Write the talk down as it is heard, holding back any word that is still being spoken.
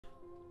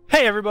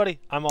Hey everybody,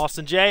 I'm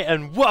Austin J,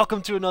 and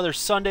welcome to another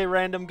Sunday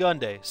Random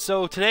Gunday.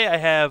 So today I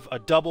have a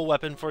double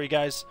weapon for you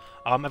guys.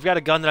 I've got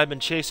a gun that I've been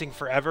chasing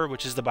forever,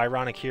 which is the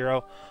Byronic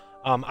Hero.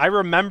 I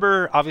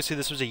remember, obviously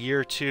this was a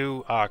year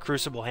 2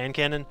 Crucible hand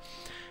cannon,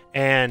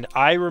 and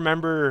I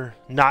remember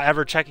not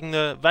ever checking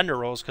the vendor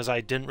rolls because I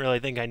didn't really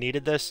think I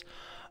needed this.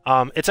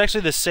 It's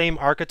actually the same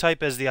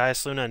archetype as the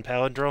IS Luna and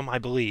Palindrome, I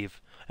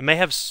believe. It may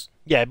have,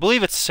 yeah, I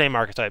believe it's the same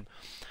archetype.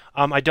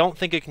 I don't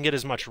think it can get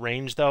as much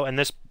range though, and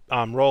this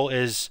roll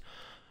is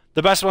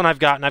the best one I've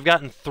gotten. I've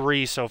gotten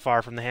 3 so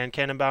far from the hand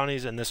cannon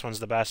bounties, and this one's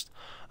the best.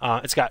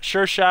 It's got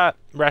Sure Shot,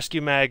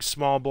 Rescue Mag,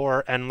 Small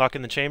Bore, and Luck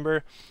in the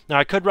Chamber. Now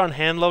I could run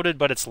hand loaded,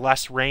 but it's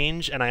less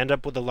range, and I end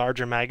up with a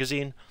larger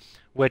magazine,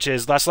 which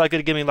is less likely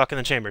to give me Luck in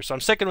the Chamber. So I'm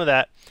sticking with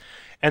that.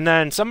 And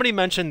then somebody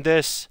mentioned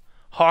this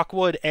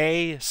Hawkwood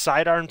A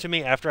sidearm to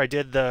me after I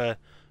did the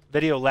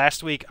video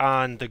last week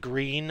on the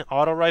green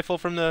auto rifle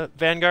from the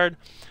Vanguard.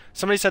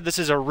 Somebody said this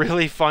is a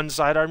really fun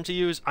sidearm to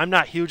use. I'm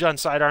not huge on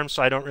sidearms,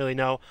 so I don't really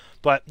know.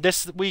 But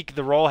this week,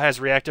 the roll has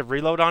reactive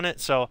reload on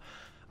it, so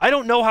I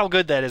don't know how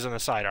good that is on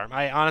a sidearm.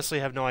 I honestly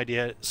have no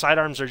idea.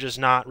 Sidearms are just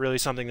not really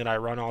something that I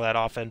run all that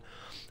often.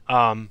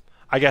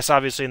 I guess,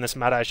 obviously, in this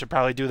meta, I should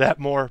probably do that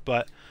more,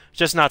 but it's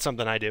just not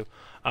something I do.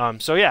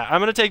 So, yeah,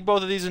 I'm going to take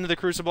both of these into the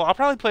Crucible. I'll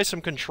probably play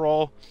some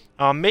Control,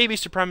 maybe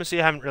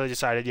Supremacy. I haven't really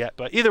decided yet.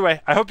 But either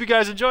way, I hope you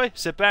guys enjoy.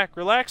 Sit back,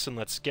 relax, and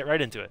let's get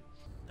right into it.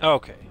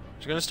 Okay.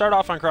 We're going to start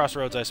off on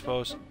Crossroads, I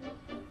suppose.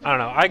 I don't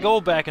know. I go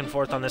back and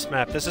forth on this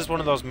map. This is one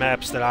of those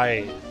maps that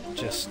I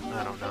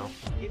don't know.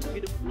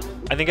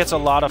 I think it's a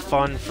lot of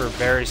fun for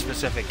very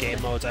specific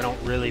game modes. I don't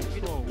really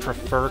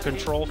prefer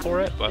Control for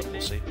it, but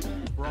we'll see.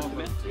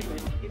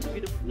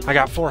 I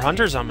got 4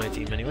 hunters on my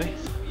team anyway.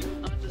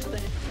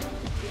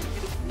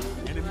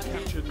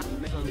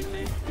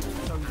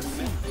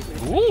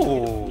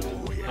 Ooh.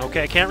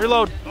 Okay, I can't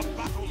reload.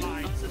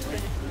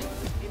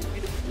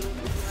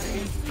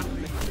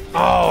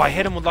 Oh, I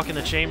hit him with Luck in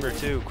the Chamber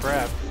too.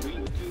 Crap.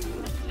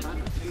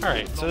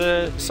 Alright, so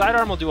the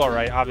sidearm will do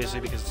alright, obviously,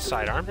 because it's a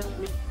sidearm.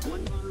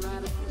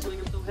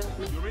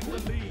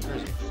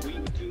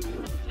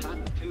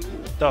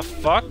 The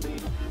fuck?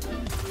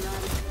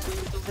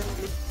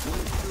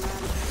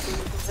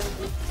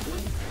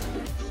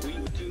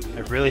 I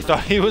really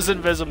thought he was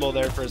invisible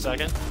there for a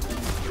second.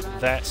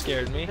 That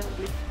scared me.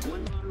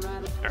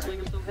 Alright.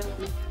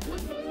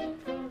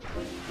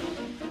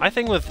 My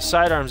thing with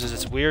sidearms is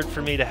it's weird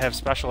for me to have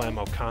special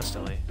ammo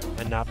constantly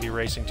and not be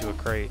racing to a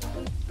crate.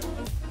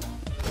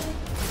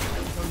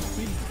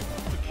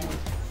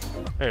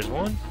 There's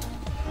one.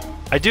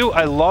 I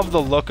love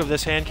the look of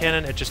this hand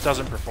cannon, it just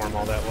doesn't perform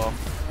all that well.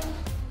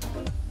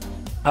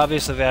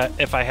 Obviously that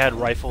if I had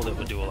rifled it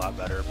would do a lot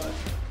better, but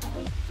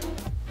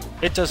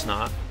it does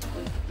not.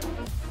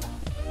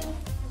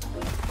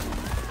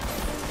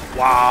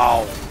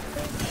 Wow.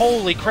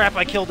 Holy crap,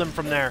 I killed him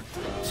from there.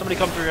 Somebody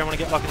come through here, I want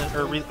to get lucky.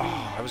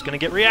 Oh, I was going to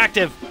get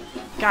reactive.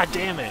 God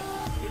damn it.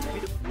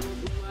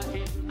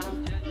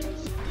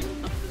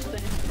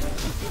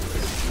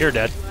 You're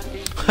dead.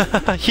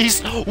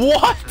 He's...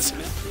 What?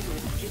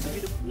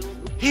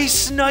 He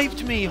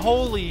sniped me.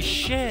 Holy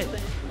shit.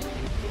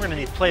 We're going to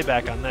need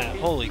playback on that.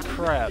 Holy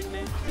crap.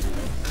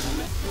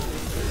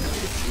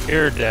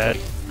 You're dead.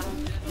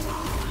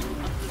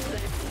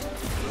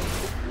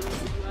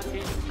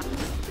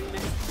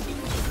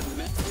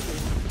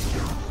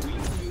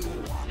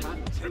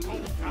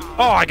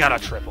 Oh, I got a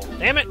triple.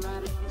 Damn it.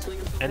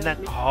 And then,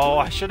 oh,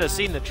 I should have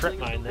seen the trip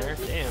mine there.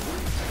 Damn.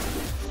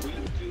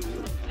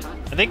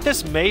 I think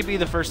this may be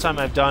the first time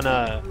I've done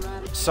a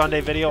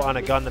Sunday video on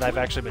a gun that I've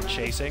actually been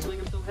chasing.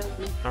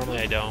 Normally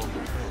I don't.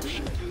 Oh,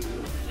 shit.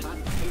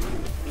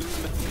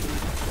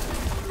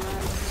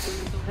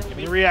 Give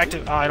me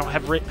reactive. Oh, I don't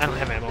have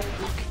ammo.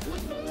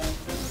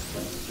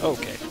 Fuck.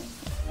 Okay.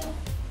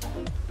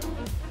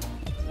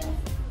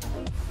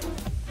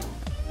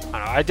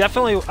 I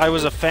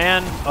was a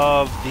fan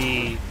of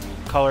the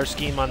color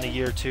scheme on the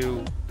year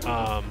 2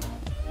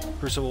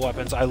 Crucible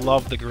weapons. I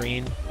love the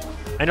green.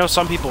 I know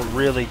some people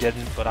really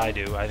didn't, but I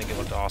do. I think it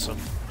looked awesome.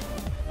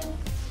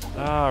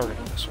 We're gonna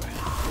go this way.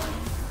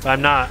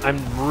 But I'm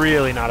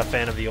really not a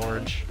fan of the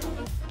orange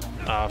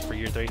for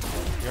year 3.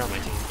 You're on my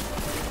team.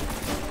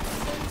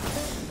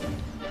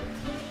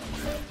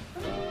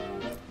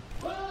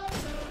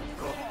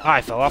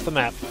 I fell off the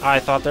map. I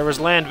thought there was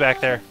land back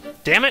there.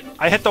 Damn it!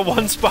 I hit the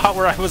one spot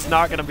where I was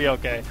not going to be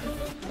okay.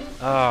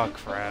 Oh,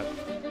 crap.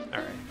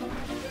 Alright.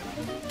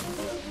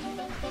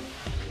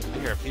 I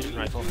hear a fusion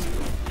rifle.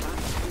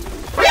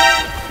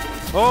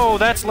 Oh,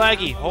 that's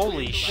laggy.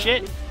 Holy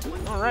shit.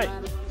 Alright.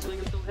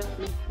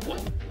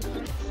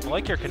 I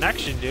like your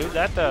connection, dude.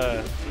 That's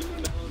a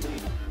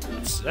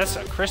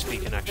crispy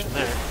connection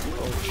there.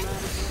 Oh,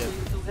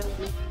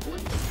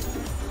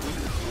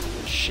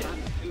 shit. Shit.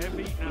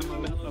 Heavy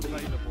ammo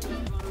available.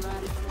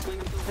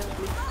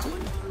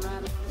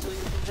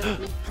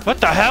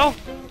 What the hell?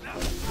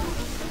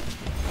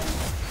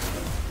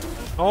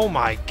 Oh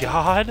my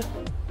god.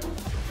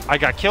 I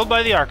got killed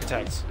by the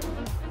architects.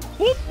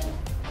 Whoop.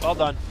 Well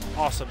done.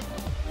 Awesome.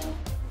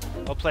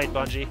 Well played,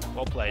 Bungie.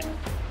 Well played.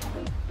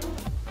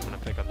 I'm gonna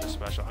pick up this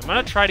special. I'm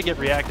gonna try to get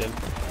reactive.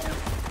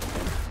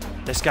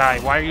 This guy,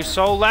 why are you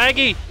so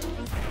laggy?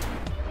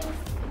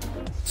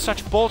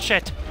 Such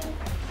bullshit.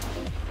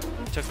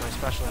 He took my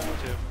special ammo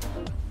too.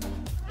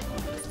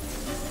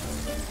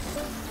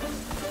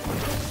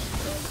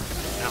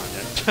 Now I'm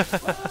dead.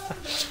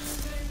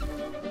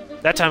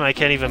 That time I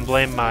can't even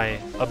blame my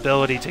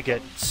ability to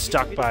get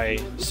stuck by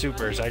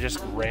supers. I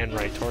just ran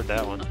right toward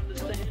that one.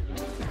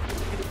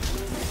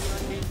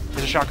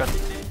 There's a shotgun.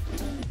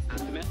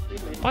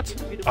 What?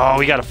 Oh,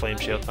 we got a flame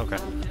shield. Okay.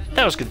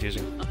 That was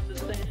confusing.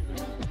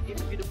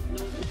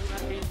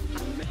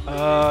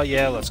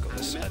 Yeah, let's go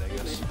this side, I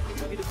guess.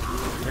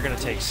 They're gonna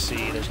take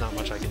C. There's not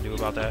much I can do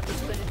about that.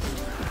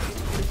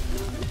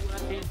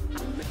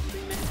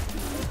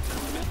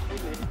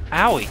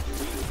 Owie!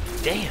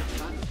 Damn!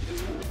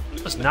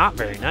 That was not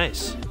very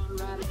nice.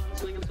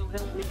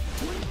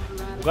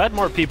 I'm glad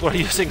more people are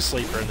using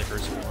Sleeper in the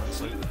Crucible,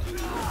 honestly.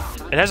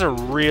 It has a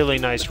really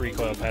nice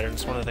recoil pattern.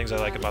 It's one of the things I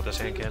like about this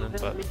hand cannon,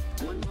 but...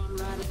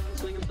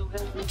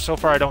 so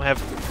far I don't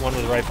have one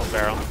with rifle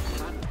barrel.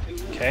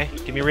 Okay,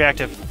 give me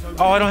reactive.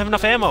 Oh, I don't have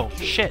enough ammo!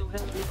 Shit!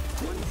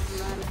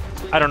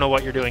 I don't know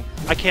what you're doing.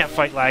 I can't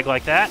fight lag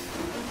like that.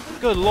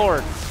 Good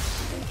lord.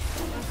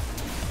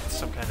 It's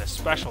some kind of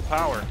special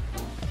power.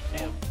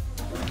 Damn.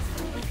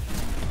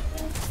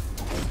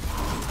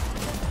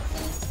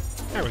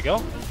 There we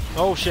go.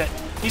 Oh shit.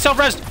 He's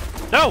self-resed!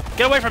 No!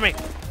 Get away from me!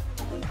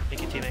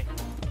 Thank you, teammate.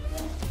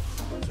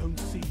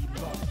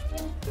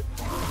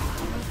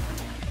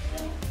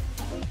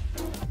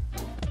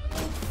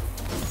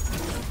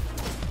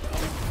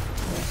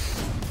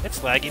 It's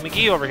Laggy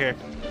McGee over here.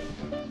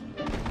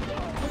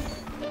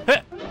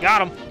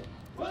 Got him!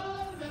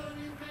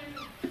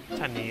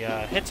 Time the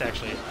hits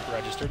actually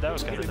registered. That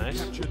was kind of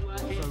nice.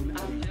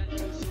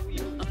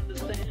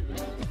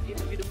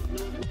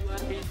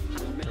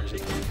 Where is he?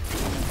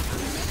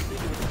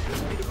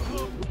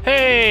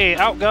 Hey!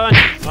 Outgun!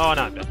 Oh,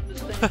 not good.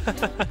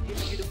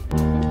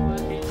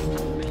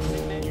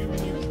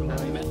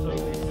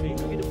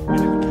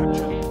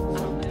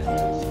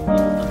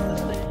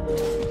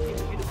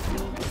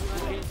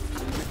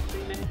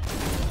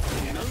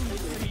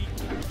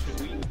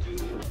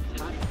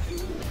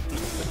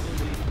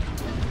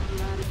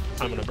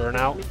 I'm gonna burn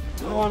out.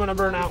 Oh, I'm gonna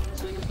burn out.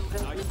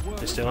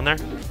 They're still in there?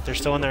 They're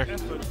still in there.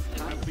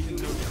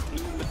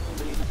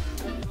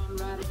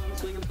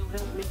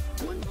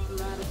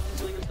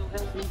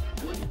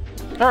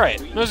 Alright,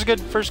 that was a good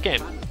first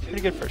game.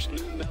 Pretty good first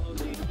game.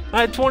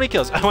 I had 20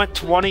 kills. I went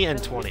 20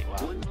 and 20.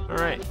 Wow.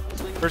 Alright.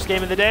 First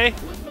game of the day.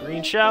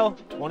 Green shell.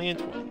 20 and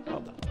 20.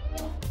 Well done.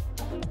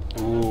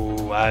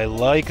 Ooh, I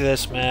like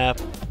this map.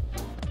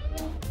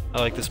 I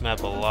like this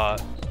map a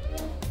lot.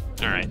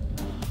 Alright.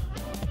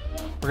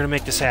 We're gonna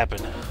make this happen.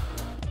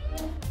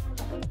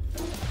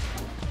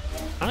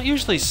 I don't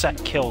usually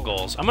set kill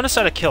goals. I'm gonna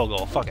set a kill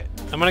goal. Fuck it.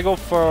 I'm gonna go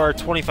for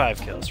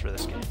 25 kills for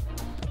this game.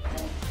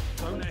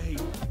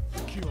 Alright,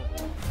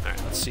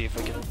 let's see if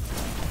we can...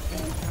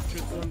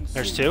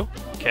 There's 2.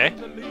 Okay.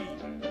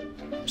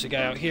 There's a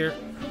guy out here.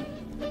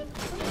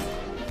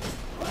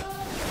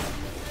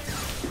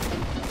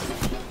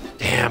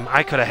 Damn,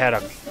 I could have had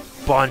a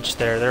bunch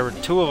there. There were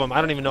 2 of them. I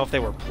don't even know if they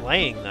were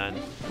playing then.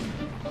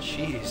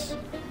 Jeez.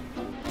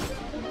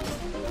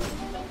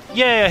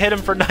 Yeah, I hit him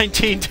for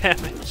 19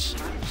 damage.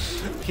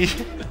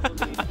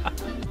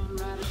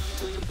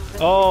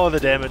 Oh, the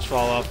damage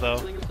fall off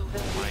though.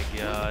 Oh my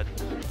god.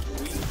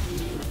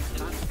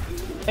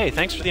 Hey,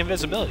 thanks for the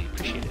invisibility.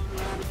 Appreciate it.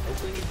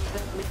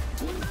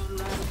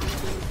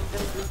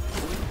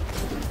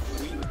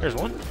 There's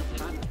one.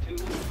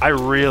 I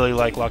really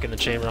like luck in the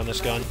chamber on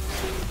this gun.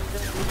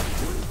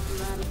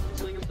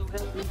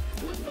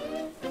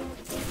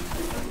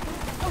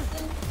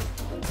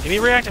 Give me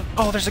reactive.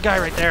 Oh, there's a guy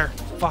right there.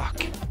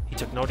 Fuck. He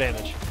took no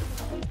damage.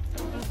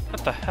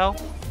 What the hell?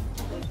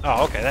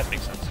 Oh, okay, that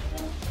makes sense.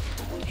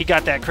 He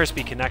got that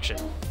crispy connection.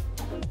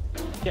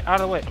 Get out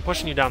of the way. I'm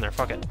pushing you down there.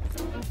 Fuck it.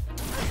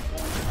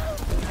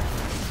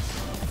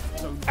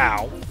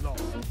 Ow.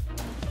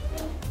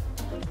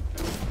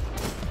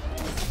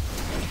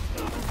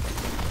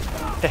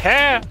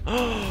 Heh.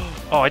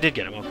 Oh, I did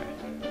get him. Okay.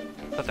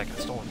 I thought that got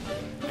stolen.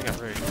 I got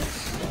ready.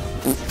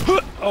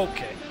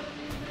 Okay.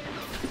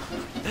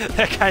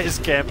 That guy is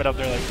camping up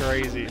there like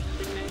crazy.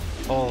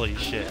 Holy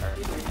shit. Right.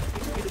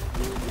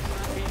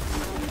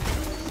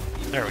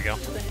 There we go.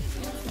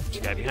 There's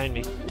a guy behind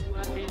me.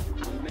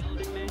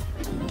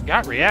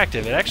 Got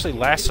reactive. It actually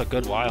lasts a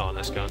good while on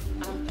this gun.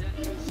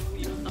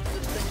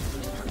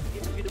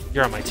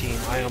 You're on my team.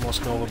 I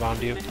almost Nova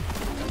bombed you.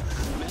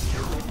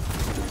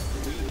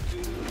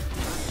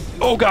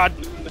 Oh god!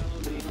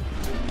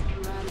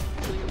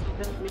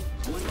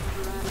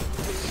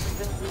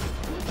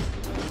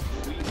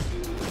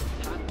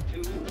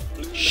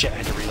 Shit, I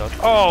had to reload.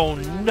 Oh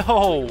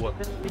no!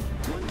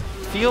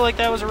 Feel like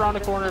that was around the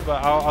corner,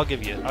 but I'll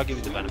give you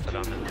the benefit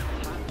on that.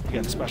 You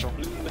got the special.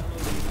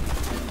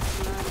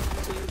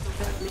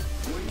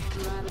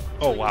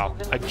 Oh wow!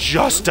 I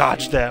just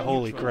dodged that.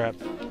 Holy crap!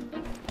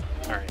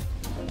 All right.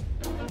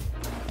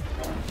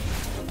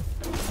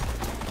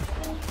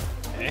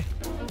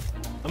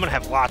 I'm gonna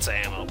have lots of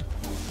ammo.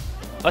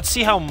 Let's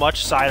see how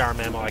much sidearm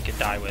ammo I can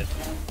die with.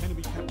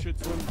 Enemy captured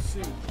zone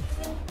C.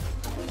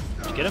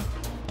 Did you get him?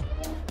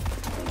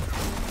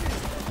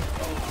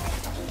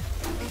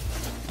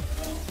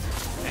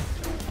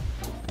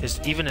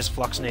 Okay. Even his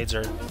flux nades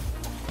are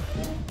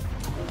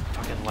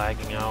fucking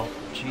lagging out.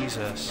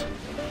 Jesus.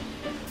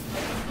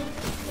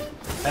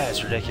 That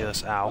is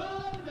ridiculous. Ow.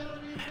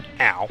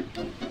 Ow.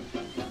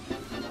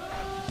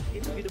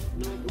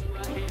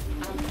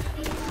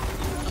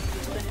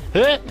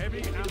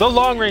 The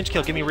long range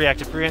kill. Give me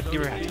reactive. Reactive.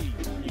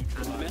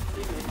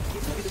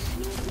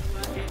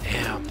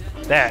 Damn.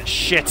 That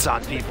shits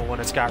on people when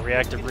it's got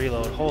reactive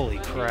reload. Holy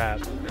crap.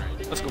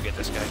 Let's go get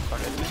this guy.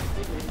 Fuck it.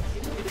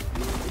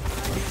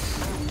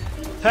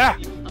 Ha!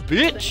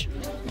 Bitch!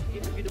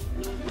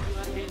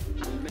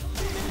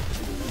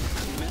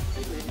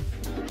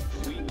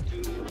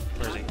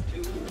 Where is he?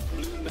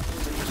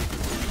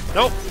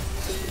 Nope!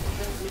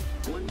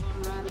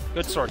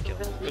 Good sword kill.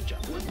 Good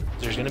job.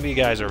 There's gonna be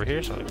guys over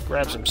here, so I'm gonna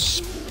grab some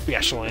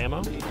special ammo.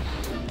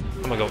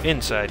 I'm gonna go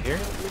inside here.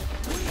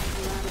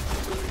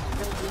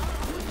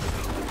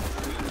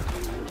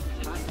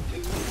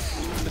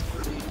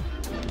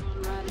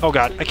 Oh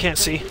god, I can't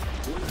see.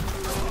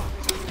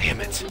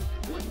 Damn it.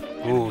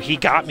 Ooh, he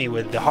got me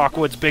with the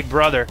Hawkwood's big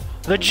brother,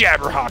 the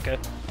Jabberhawka.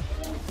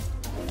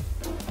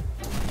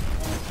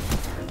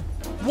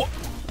 What?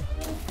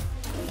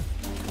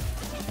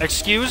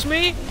 Excuse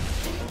me?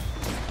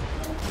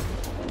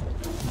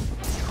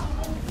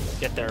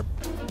 Get there.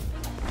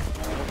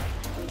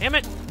 Damn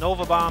it!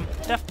 Nova bomb.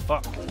 The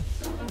fuck?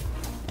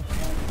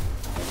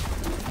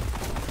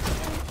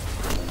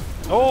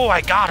 Oh,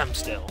 I got him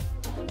still.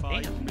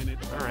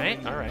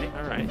 Alright, alright,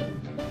 alright.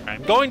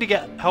 I'm going to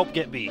help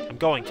get B. I'm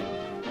going to.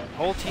 The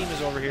whole team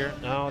is over here.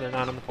 No, they're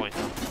not on the point.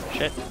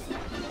 Shit.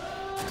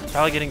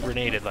 Probably getting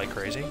grenaded like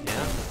crazy.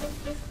 Yeah.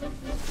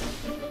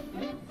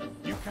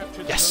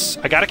 Yes!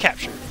 I got a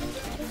capture.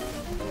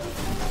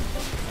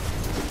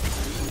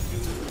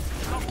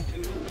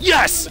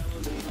 Yes!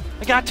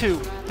 I got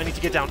two. I need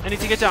to get down. I need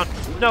to get down.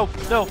 No,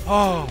 no.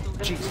 Oh,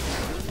 Jesus.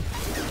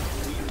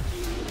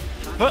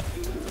 Huh.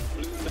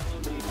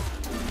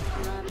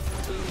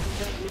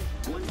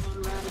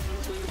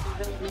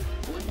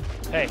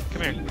 Hey,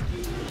 come here.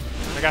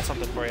 I got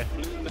something for you.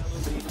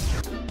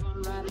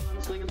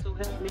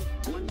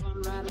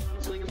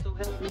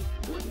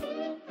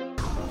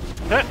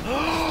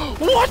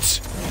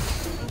 What?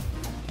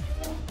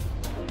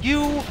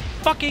 You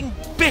fucking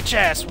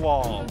bitch-ass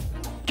wall.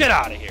 Get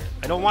out of here.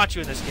 I don't want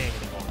you in this game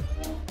anymore.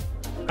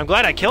 I'm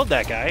glad I killed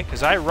that guy,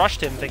 because I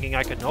rushed him thinking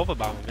I could Nova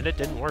Bomb him, and it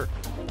didn't work.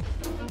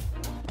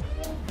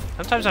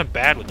 Sometimes I'm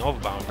bad with Nova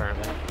Bomb,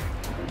 apparently.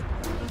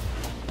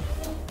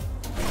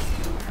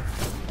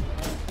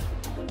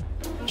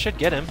 Should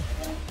get him.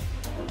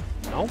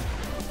 No?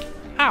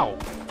 How?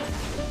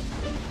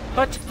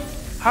 But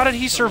how did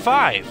he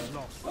survive?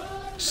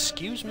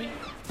 Excuse me?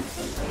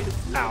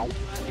 Ow.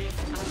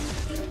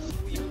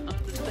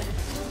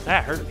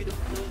 That hurt.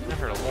 That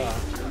hurt a lot.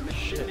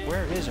 Shit,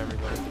 where is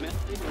everybody?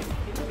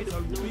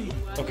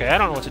 Okay, I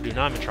don't know what to do.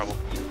 Now I'm in trouble.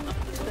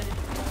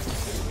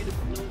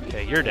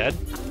 Okay, you're dead.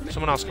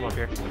 Someone else come up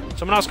here.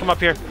 Someone else come up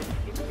here.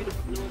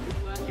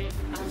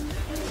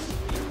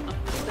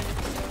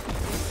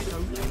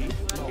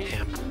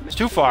 Damn. It's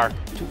too far.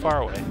 Too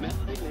far away.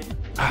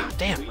 Ah,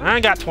 damn. I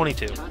got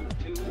 22.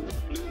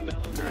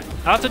 Alright.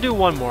 I'll have to do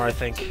one more, I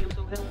think.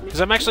 Because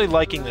I'm actually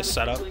liking this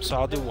setup, so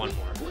I'll do one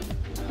more.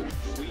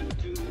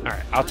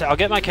 Alright, I'll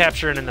get my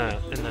capture in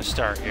the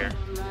start here.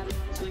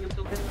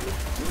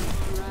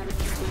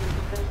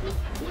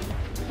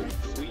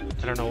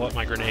 I don't know what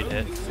my grenade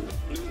hit.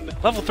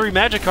 Level 3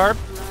 Magikarp?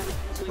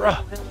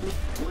 Bruh.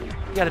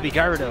 You gotta be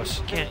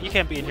Gyarados. You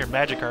can't be in here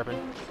Magikarping.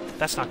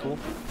 That's not cool.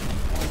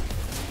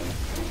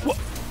 What?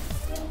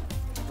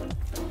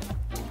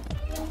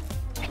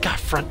 I got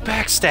front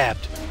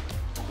backstabbed.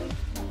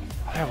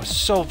 That was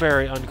so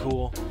very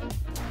uncool.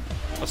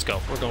 Let's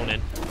go. We're going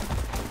in.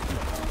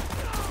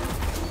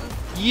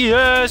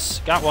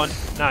 Yes! Got one.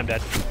 Now I'm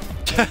dead.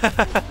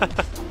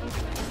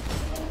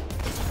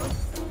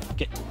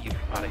 Get you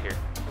out of here.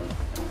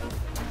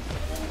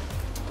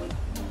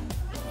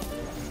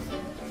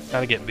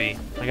 Gotta get B.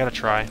 I gotta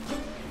try.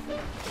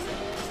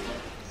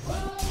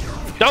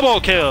 Double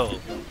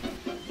kill!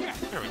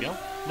 There we go.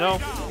 No.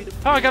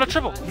 Oh, I got a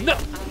triple. No!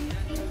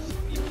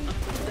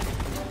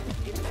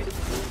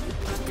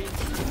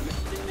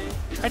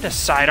 Tried to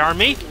sidearm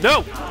me.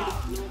 No!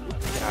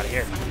 Get out of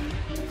here.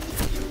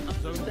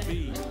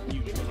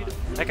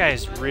 That guy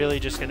is really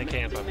just gonna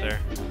camp up there.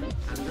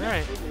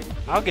 Alright.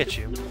 I'll get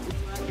you.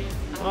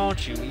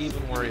 Don't you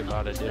even worry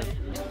about it, dude.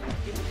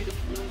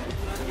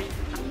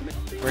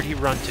 Where'd he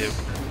run to?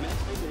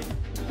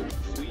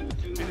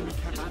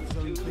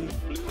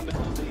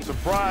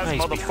 Surprise,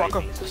 Oh,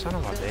 motherfucker! Son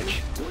of a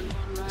bitch.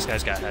 This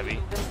guy's got heavy.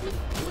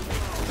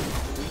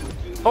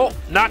 Oh,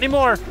 not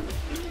anymore!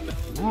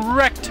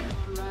 Wrecked!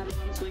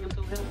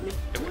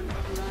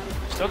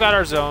 Still got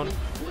our zone.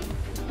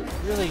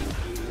 Really, I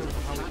don't know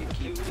how we can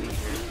keep B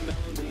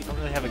here. Don't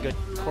really have a good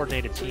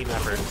coordinated team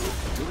effort.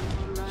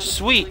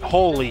 Sweet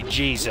holy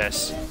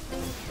Jesus.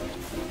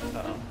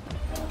 Uh-oh.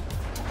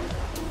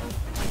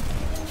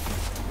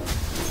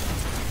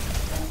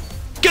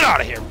 Get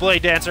out of here,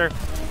 Blade Dancer!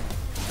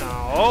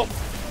 No.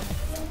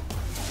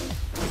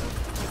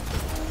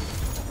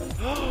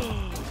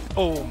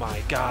 Oh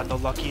my god, the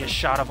luckiest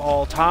shot of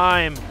all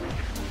time.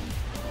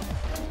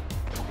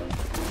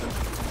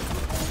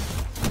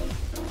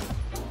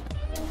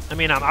 I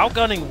mean, I'm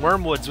outgunning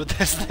Wormwoods with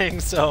this thing,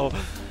 so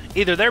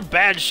either they're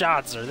bad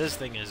shots or this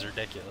thing is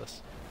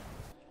ridiculous.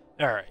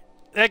 Alright,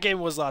 that game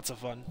was lots of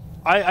fun.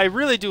 I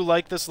really do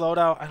like this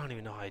loadout. I don't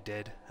even know how I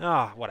did.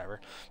 Ah, whatever.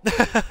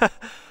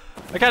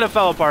 I kind of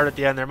fell apart at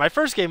the end there. My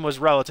first game was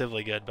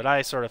relatively good, but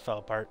I sort of fell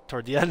apart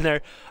toward the end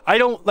there. I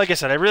don't, like I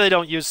said, I really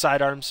don't use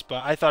sidearms,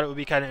 but I thought it would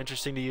be kind of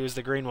interesting to use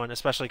the green one,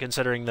 especially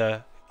considering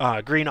the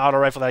green auto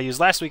rifle that I used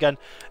last weekend.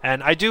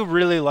 And I do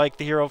really like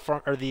the hero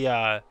front, or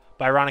the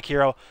Byronic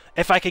hero.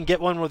 If I can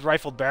get one with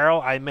rifled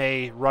barrel, I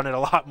may run it a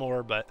lot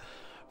more, but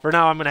for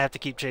now I'm going to have to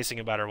keep chasing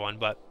a better one.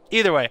 But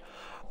either way,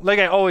 like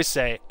I always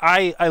say,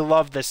 I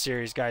love this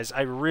series, guys.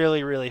 I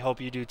really, really hope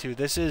you do too.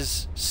 This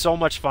is so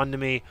much fun to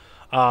me.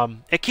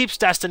 It keeps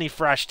Destiny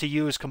fresh to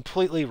use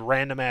completely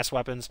random-ass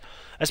weapons,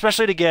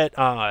 especially to get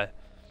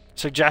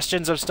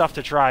suggestions of stuff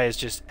to try is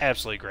just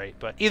absolutely great.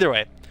 But either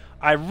way,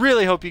 I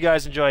really hope you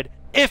guys enjoyed.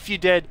 If you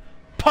did,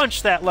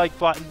 punch that like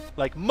button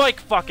like Mike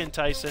fucking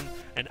Tyson,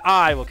 and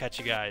I will catch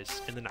you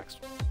guys in the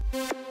next one.